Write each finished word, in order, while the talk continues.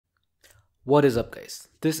What is up, guys?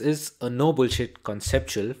 This is a no bullshit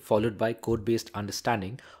conceptual followed by code-based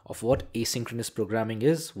understanding of what asynchronous programming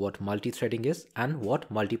is, what multithreading is, and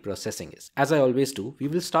what multiprocessing is. As I always do, we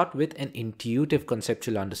will start with an intuitive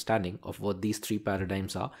conceptual understanding of what these three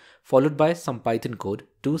paradigms are, followed by some Python code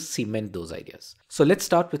to cement those ideas. So let's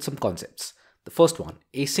start with some concepts. The first one,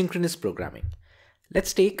 asynchronous programming.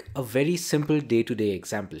 Let's take a very simple day-to-day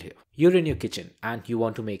example here. You're in your kitchen and you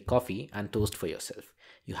want to make coffee and toast for yourself.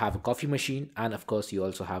 You have a coffee machine and of course you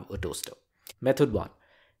also have a toaster. Method 1.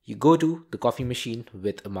 You go to the coffee machine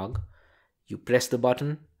with a mug. You press the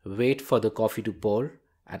button, wait for the coffee to pour,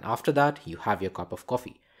 and after that you have your cup of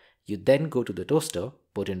coffee. You then go to the toaster,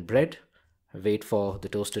 put in bread, wait for the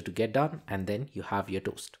toaster to get done, and then you have your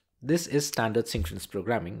toast. This is standard synchronous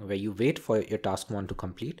programming where you wait for your task 1 to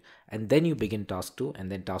complete and then you begin task 2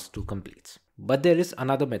 and then task 2 completes. But there is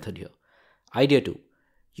another method here. Idea 2.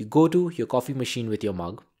 You go to your coffee machine with your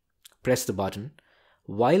mug, press the button.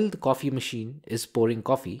 While the coffee machine is pouring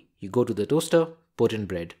coffee, you go to the toaster, put in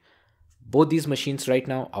bread. Both these machines right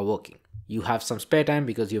now are working. You have some spare time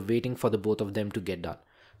because you're waiting for the both of them to get done.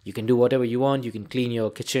 You can do whatever you want, you can clean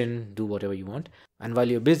your kitchen, do whatever you want. And while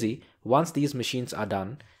you're busy, once these machines are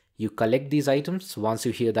done, you collect these items once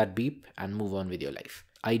you hear that beep and move on with your life.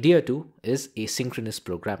 Idea 2 is asynchronous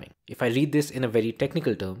programming. If I read this in a very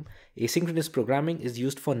technical term, asynchronous programming is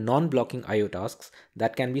used for non-blocking IO tasks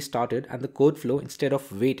that can be started, and the code flow, instead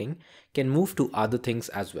of waiting, can move to other things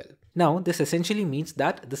as well. Now, this essentially means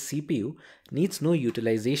that the CPU needs no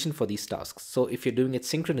utilization for these tasks. So if you're doing it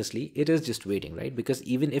synchronously, it is just waiting, right? Because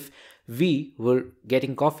even if we were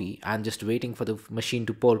getting coffee and just waiting for the machine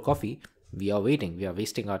to pour coffee, we are waiting, we are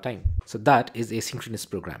wasting our time. So that is asynchronous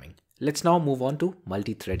programming. Let's now move on to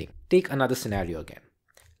multi-threading. Take another scenario again.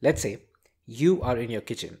 Let's say you are in your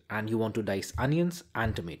kitchen and you want to dice onions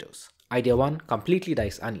and tomatoes. Idea 1, completely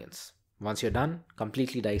dice onions. Once you're done,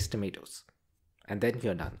 completely dice tomatoes. And then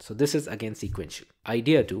you're done. So this is again sequential.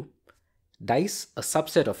 Idea 2, dice a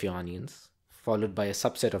subset of your onions, followed by a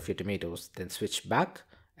subset of your tomatoes, then switch back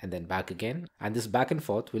and then back again. And this back and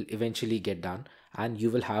forth will eventually get done and you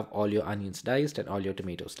will have all your onions diced and all your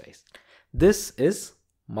tomatoes diced. This is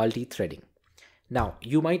multi-threading. Now,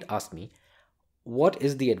 you might ask me, what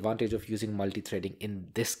is the advantage of using multi-threading in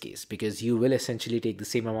this case? Because you will essentially take the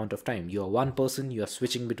same amount of time. You are one person, you are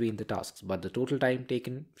switching between the tasks, but the total time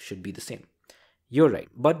taken should be the same. You're right,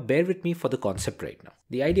 but bear with me for the concept right now.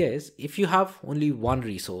 The idea is, if you have only one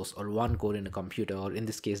resource or one core in a computer, or in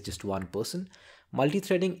this case just one person,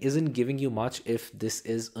 multi-threading isn't giving you much if this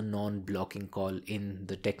is a non-blocking call in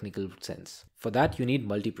the technical sense. For that you need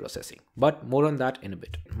multiprocessing, but more on that in a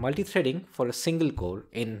bit. Multi-threading for a single core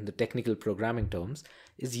in the technical programming terms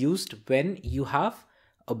is used when you have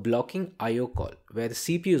a blocking IO call where the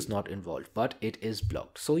CPU is not involved but it is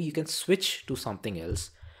blocked. So you can switch to something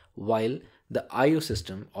else while the IO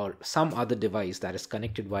system or some other device that is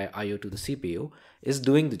connected via IO to the CPU is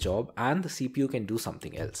doing the job and the CPU can do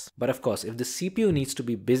something else. But of course, if the CPU needs to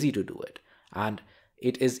be busy to do it and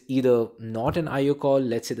it is either not an IO call,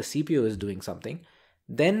 let's say the CPU is doing something,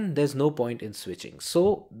 then there's no point in switching.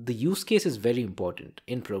 So the use case is very important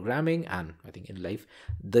in programming, and I think in life,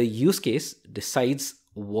 the use case decides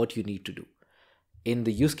what you need to do. In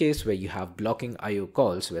the use case where you have blocking IO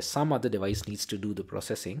calls, where some other device needs to do the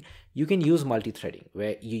processing, you can use multi-threading,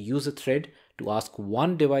 where you use a thread to ask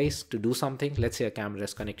one device to do something. Let's say a camera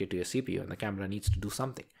is connected to your CPU and the camera needs to do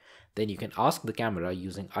something. Then you can ask the camera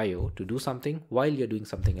using IO to do something while you're doing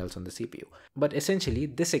something else on the CPU. But essentially,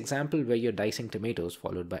 this example where you're dicing tomatoes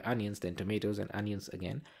followed by onions, then tomatoes and onions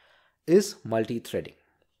again, is multi-threading.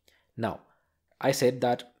 Now, I said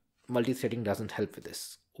that multi-threading doesn't help with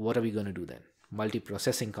this. What are we going to do then?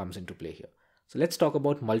 Multiprocessing comes into play here. So let's talk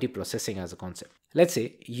about multiprocessing as a concept. Let's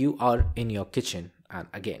say you are in your kitchen and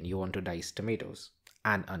again you want to dice tomatoes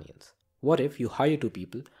and onions. What if you hire two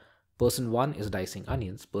people? Person 1 is dicing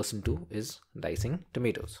onions, person 2 is dicing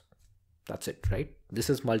tomatoes. That's it, right? This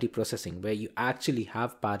is multiprocessing where you actually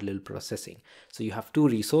have parallel processing. So you have two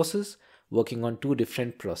resources working on two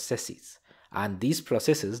different processes. And these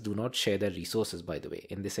processes do not share their resources, by the way.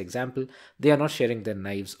 In this example, they are not sharing their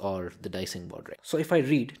knives or the dicing board, right? So if I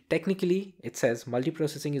read, technically it says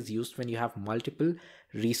multiprocessing is used when you have multiple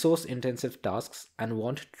resource intensive tasks and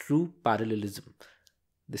want true parallelism.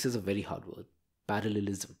 This is a very hard word,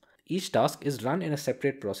 parallelism. Each task is run in a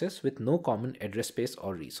separate process with no common address space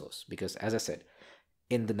or resource. Because as I said,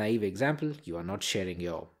 in the naive example, you are not sharing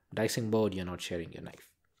your dicing board, you're not sharing your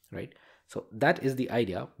knife, right? So that is the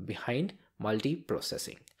idea behind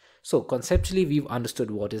multiprocessing. So conceptually, we've understood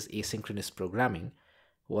what is asynchronous programming.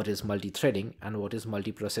 what is multi-threading and what is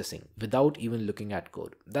multiprocessing without even looking at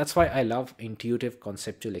code. That's why I love intuitive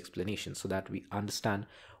conceptual explanations, so that we understand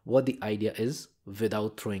what the idea is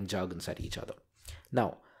without throwing jargons at each other.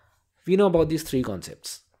 Now, we know about these three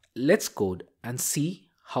concepts. Let's code and see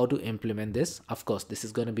how to implement this. Of course, this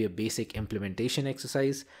is going to be a basic implementation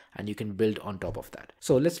exercise and you can build on top of that.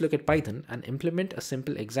 So let's look at Python and implement a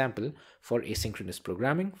simple example for asynchronous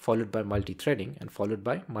programming, followed by multi-threading and followed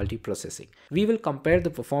by multiprocessing. We will compare the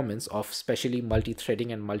performance of especially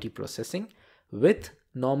multi-threading and multiprocessing with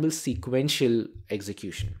normal sequential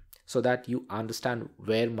execution, so that you understand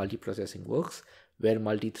where multiprocessing works, where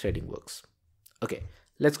multi-threading works. Okay,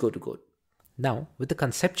 let's go to code. Now, with the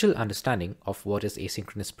conceptual understanding of what is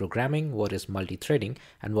asynchronous programming, what is multi-threading,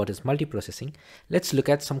 and what is multiprocessing, let's look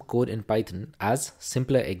at some code in Python as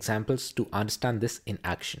simpler examples to understand this in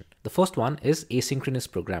action. The first one is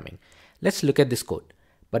asynchronous programming. Let's look at this code.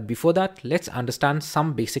 But before that, let's understand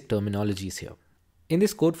some basic terminologies here. In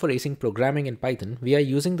this code for async programming in Python, we are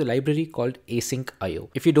using the library called async.io.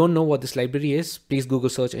 If you don't know what this library is, please Google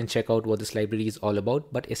search and check out what this library is all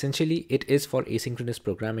about, but essentially it is for asynchronous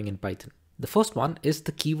programming in Python. The first one is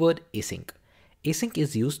the keyword async. Async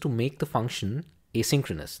is used to make the function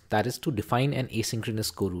asynchronous, that is to define an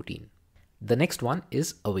asynchronous coroutine. The next one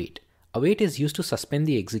is await. Await is used to suspend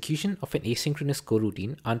the execution of an asynchronous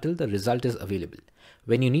coroutine until the result is available.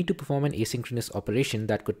 When you need to perform an asynchronous operation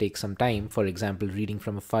that could take some time, for example reading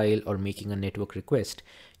from a file or making a network request,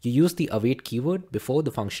 you use the await keyword before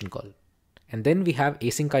the function call. And then we have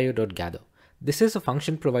async.io.gather. This is a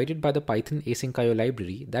function provided by the Python async.io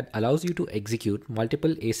library that allows you to execute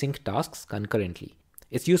multiple async tasks concurrently.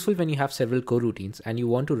 It's useful when you have several coroutines and you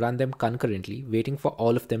want to run them concurrently, waiting for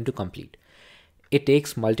all of them to complete. It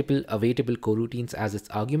takes multiple awaitable coroutines as its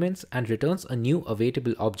arguments and returns a new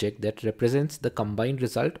awaitable object that represents the combined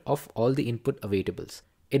result of all the input awaitables.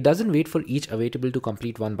 It doesn't wait for each awaitable to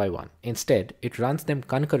complete one by one. Instead, it runs them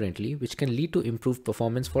concurrently, which can lead to improved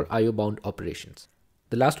performance for IO-bound operations.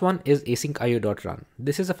 The last one is async.io.run.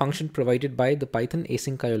 This is a function provided by the Python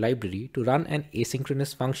async.io library to run an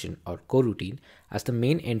asynchronous function or coroutine as the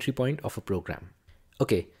main entry point of a program.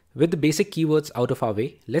 Okay, with the basic keywords out of our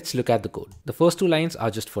way, let's look at the code. The first two lines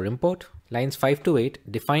are just for import. Lines 5 to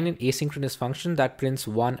 8 define an asynchronous function that prints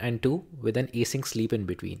 1 and 2 with an async sleep in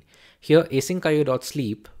between. Here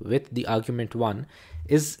async.io.sleep with the argument 1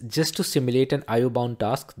 is just to simulate an IO-bound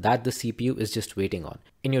task that the CPU is just waiting on.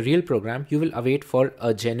 In your real program, you will await for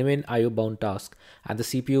a genuine IO-bound task and the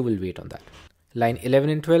CPU will wait on that. Line 11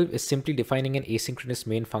 and 12 is simply defining an asynchronous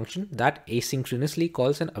main function that asynchronously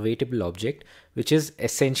calls an awaitable object, which is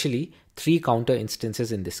essentially 3 counter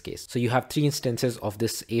instances in this case. So you have 3 instances of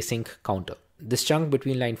this async counter. This chunk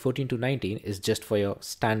between line 14 to 19 is just for your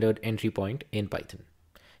standard entry point in Python.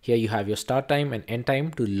 Here you have your start time and end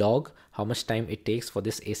time to log how much time it takes for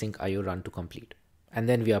this async IO run to complete. And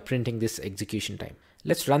then we are printing this execution time.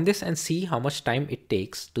 Let's run this and see how much time it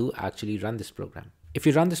takes to actually run this program. If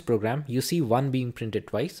you run this program, you see 1 being printed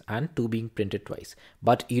twice and 2 being printed twice,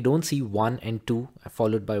 but you don't see 1 and 2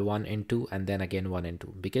 followed by 1 and 2 and then again 1 and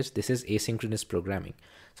 2 because this is asynchronous programming.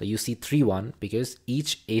 So you see 3 1 because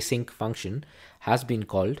each async function has been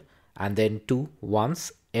called and then 2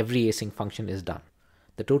 once every async function is done.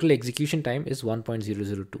 The total execution time is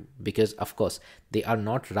 1.002 because of course they are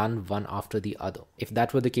not run one after the other. If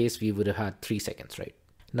that were the case, we would have had 3 seconds, right?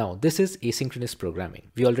 Now, this is asynchronous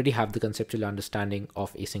programming. We already have the conceptual understanding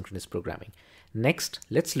of asynchronous programming. Next,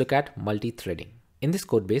 let's look at multi-threading. In this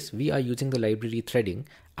code base, we are using the library threading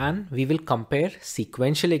and we will compare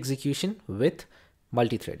sequential execution with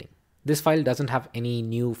multi-threading. This file doesn't have any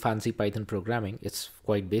new fancy Python programming. It's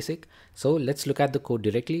quite basic. So let's look at the code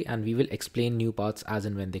directly and we will explain new parts as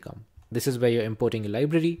and when they come. This is where you're importing a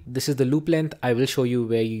library. This is the loop length. I will show you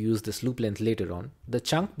where you use this loop length later on. The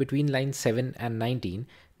chunk between line 7 and 19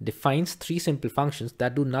 defines 3 simple functions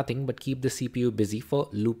that do nothing but keep the CPU busy for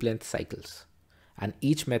loop length cycles. And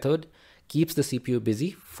each method keeps the CPU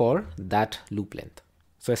busy for that loop length.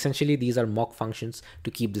 So essentially these are mock functions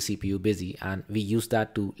to keep the CPU busy, and we use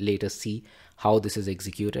that to later see how this is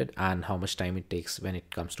executed and how much time it takes when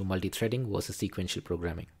it comes to multi-threading versus sequential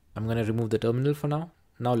programming. I'm going to remove the terminal for now.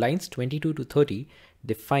 Now lines 22 to 30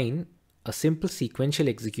 define a simple sequential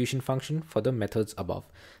execution function for the methods above.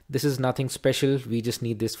 This is nothing special, we just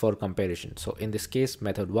need this for comparison. So in this case,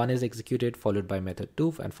 method 1 is executed, followed by method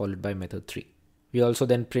 2 and followed by method 3. We also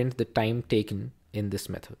then print the time taken in this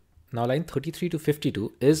method. Now line 33 to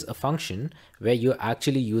 52 is a function where you're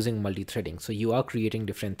actually using multi-threading. So you are creating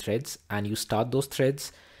different threads and you start those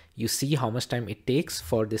threads, you see how much time it takes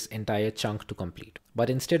for this entire chunk to complete. But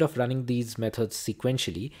instead of running these methods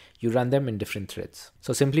sequentially, you run them in different threads.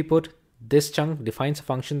 So simply put, this chunk defines a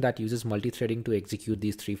function that uses multithreading to execute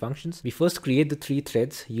these three functions. We first create the three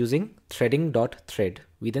threads using threading.thread.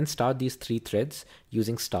 We then start these three threads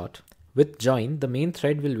using start. With join, the main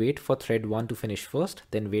thread will wait for thread 1 to finish first,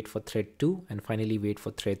 then wait for thread 2, and finally wait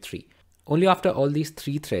for thread 3. Only after all these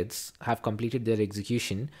three threads have completed their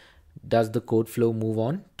execution does the code flow move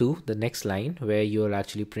on to the next line where you are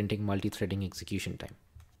actually printing multithreading execution time.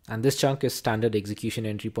 And this chunk is standard execution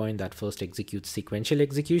entry point that first executes sequential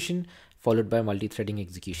execution followed by multithreading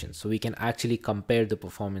execution. So we can actually compare the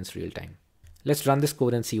performance real time. Let's run this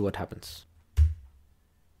code and see what happens.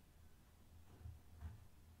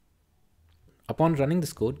 Upon running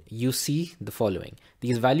this code, you see the following.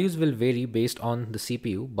 These values will vary based on the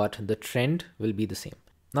CPU, but the trend will be the same.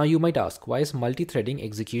 Now you might ask, why is multithreading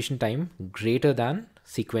execution time greater than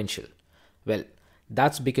sequential? Well,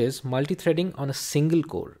 that's because multithreading on a single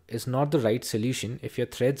core is not the right solution if your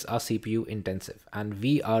threads are CPU intensive, and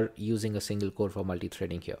we are using a single core for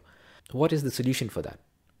multithreading here. What is the solution for that?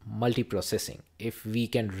 Multiprocessing. If we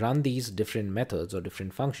can run these different methods or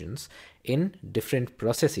different functions in different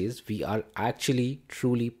processes, we are actually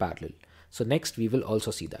truly parallel. So next we will also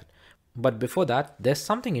see that. But before that, there's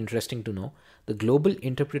something interesting to know. The global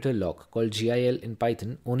interpreter lock called GIL in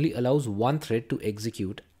Python only allows one thread to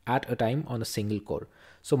execute at a time on a single core.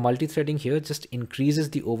 So multithreading here just increases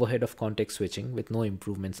the overhead of context switching with no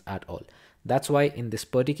improvements at all. That's why in this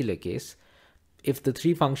particular case, if the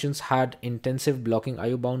three functions had intensive blocking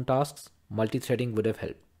IO bound tasks, multithreading would have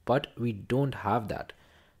helped, but we don't have that.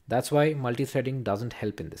 That's why multithreading doesn't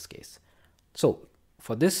help in this case. So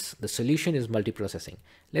for this, the solution is multiprocessing.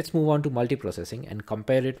 Let's move on to multiprocessing and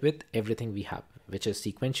compare it with everything we have, which is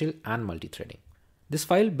sequential and multithreading. This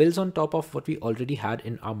file builds on top of what we already had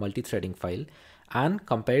in our multithreading file and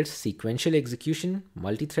compares sequential execution,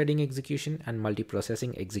 multithreading execution, and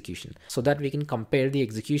multiprocessing execution so that we can compare the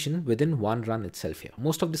execution within one run itself here.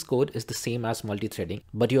 Most of this code is the same as multithreading,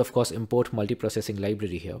 but you of course import multiprocessing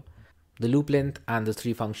library here. The loop length and the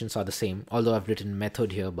three functions are the same, although I've written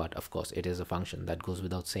method here, but of course it is a function, that goes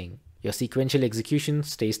without saying. Your sequential execution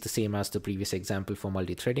stays the same as the previous example for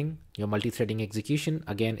multithreading. Your multithreading execution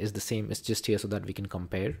again is the same, it's just here so that we can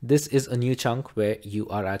compare. This is a new chunk where you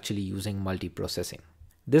are actually using multiprocessing.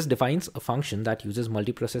 This defines a function that uses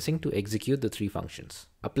multiprocessing to execute the three functions.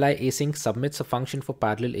 Apply async submits a function for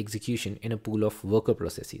parallel execution in a pool of worker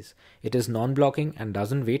processes. It is non-blocking and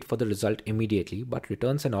doesn't wait for the result immediately, but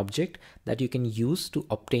returns an object that you can use to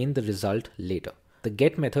obtain the result later. The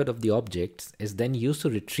get method of the objects is then used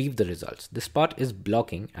to retrieve the results. This part is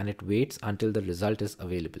blocking and it waits until the result is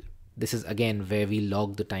available. This is again where we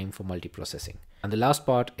log the time for multiprocessing. And the last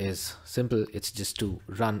part is simple. It's just to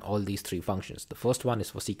run all these three functions. The first one is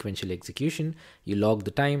for sequential execution. You log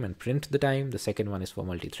the time and print the time. The second one is for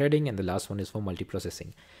multithreading, and the last one is for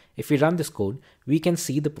multiprocessing. If we run this code, we can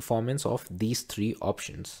see the performance of these three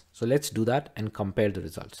options. So let's do that and compare the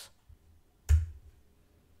results.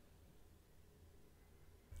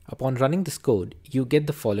 Upon running this code, you get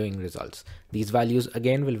the following results. These values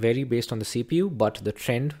again will vary based on the CPU, but the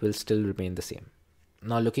trend will still remain the same.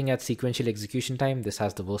 Now looking at sequential execution time, this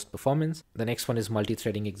has the worst performance. The next one is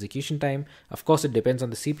multithreading execution time. Of course, it depends on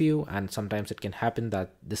the CPU, and sometimes it can happen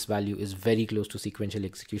that this value is very close to sequential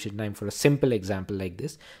execution time for a simple example like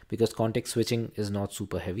this, because context switching is not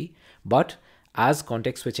super heavy. But as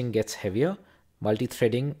context switching gets heavier,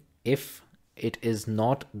 multithreading, if it is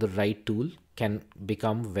not the right tool, can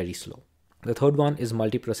become very slow. The third one is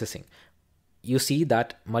multiprocessing. You see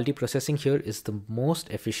that multiprocessing here is the most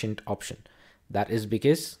efficient option. That is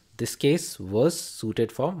because this case was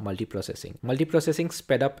suited for multiprocessing. Multiprocessing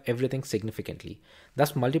sped up everything significantly.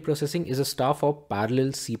 Thus, multiprocessing is a star for parallel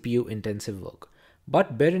CPU intensive work.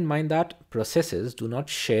 But bear in mind that processes do not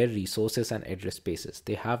share resources and address spaces.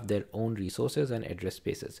 They have their own resources and address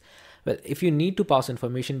spaces. Well, if you need to pass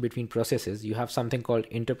information between processes, you have something called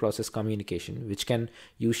inter-process communication, which can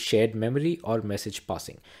use shared memory or message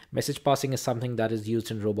passing. Message passing is something that is used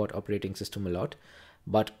in robot operating system a lot,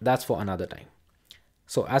 but that's for another time.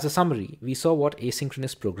 So as a summary, we saw what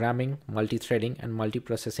asynchronous programming, multithreading, and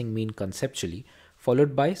multiprocessing mean conceptually,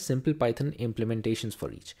 followed by simple Python implementations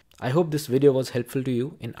for each. I hope this video was helpful to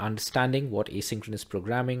you in understanding what asynchronous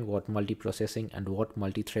programming, what multiprocessing, and what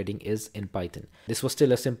multithreading is in Python. This was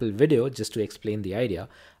still a simple video just to explain the idea,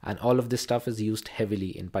 and all of this stuff is used heavily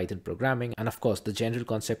in Python programming, and of course the general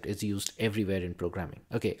concept is used everywhere in programming.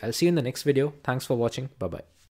 Okay, I'll see you in the next video. Thanks for watching. Bye bye.